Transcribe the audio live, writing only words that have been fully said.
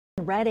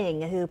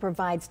Redding, who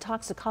provides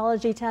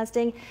toxicology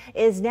testing,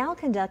 is now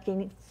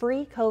conducting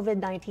free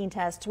COVID-19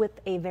 tests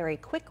with a very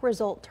quick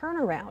result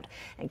turnaround.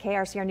 And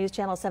KRCR News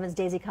Channel 7's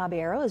Daisy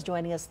Caballero is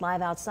joining us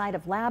live outside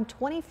of Lab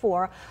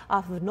 24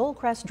 off of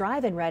Knollcrest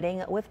Drive in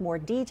Redding with more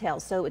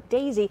details. So,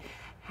 Daisy,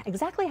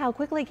 exactly how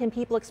quickly can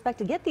people expect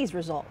to get these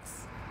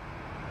results?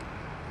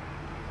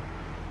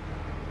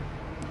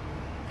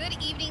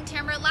 Good evening,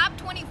 Tamara. Lab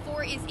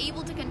 24 is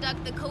able to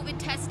conduct the COVID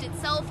test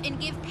itself and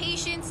give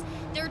patients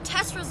their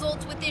test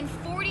results within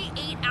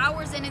 48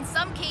 hours, and in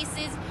some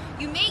cases,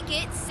 you may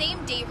get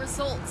same-day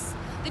results.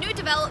 The new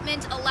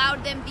development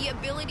allowed them the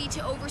ability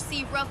to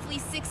oversee roughly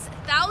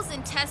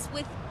 6,000 tests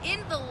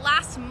within the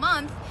last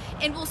month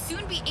and will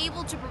soon be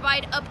able to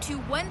provide up to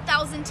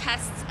 1,000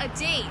 tests a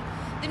day.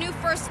 The new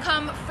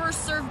first-come,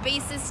 first-served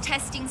basis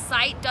testing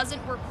site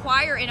doesn't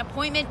require an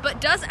appointment,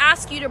 but does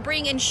ask you to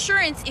bring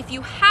insurance if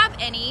you have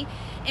any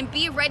and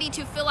be ready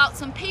to fill out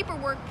some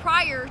paperwork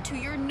prior to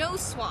your nose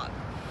swab.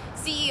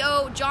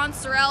 CEO John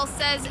Sorrell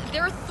says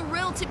they're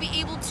thrilled to be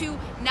able to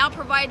now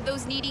provide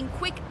those needing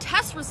quick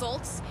test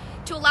results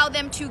to allow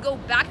them to go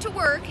back to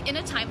work in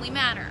a timely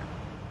manner.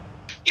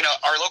 You know,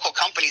 our local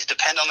companies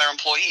depend on their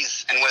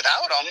employees, and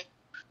without them,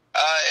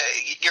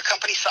 your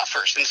company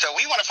suffers. And so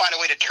we want to find a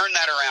way to turn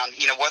that around,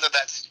 you know, whether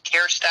that's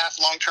care staff,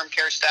 long-term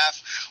care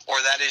staff, or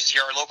that is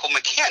your local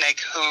mechanic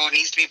who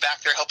needs to be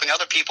back there helping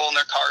other people in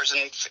their cars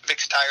and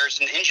fix tires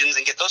and engines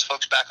and get those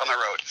folks back on the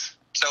road.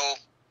 So,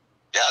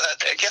 yeah,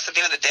 I guess at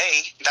the end of the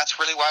day, that's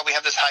really why we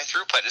have this high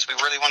throughput, is we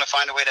really want to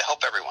find a way to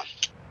help everyone.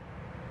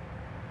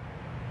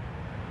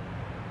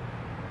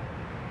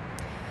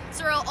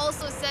 Sorrell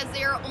also says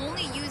they are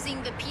only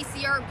using the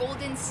PCR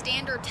Golden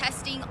Standard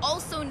testing,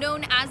 also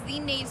known as the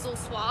nasal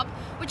swab,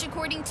 which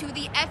according to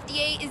the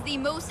FDA is the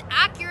most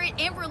accurate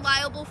and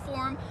reliable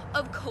form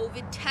of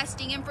COVID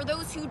testing. And for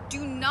those who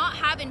do not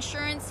have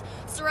insurance,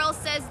 Sorrell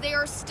says they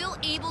are still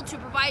able to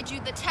provide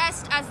you the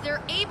test as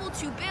they're able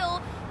to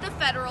bill the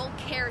Federal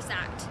CARES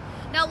Act.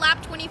 Now,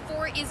 Lab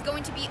 24 is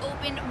going to be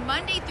open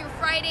Monday through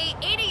Friday,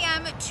 8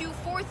 a.m. to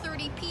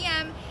 4:30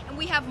 p.m., and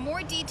we have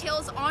more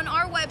details on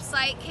our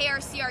website,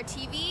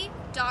 krcrtv.com.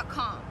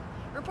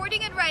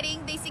 Reporting in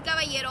Redding, Daisy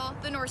Caballero,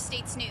 the North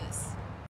States News.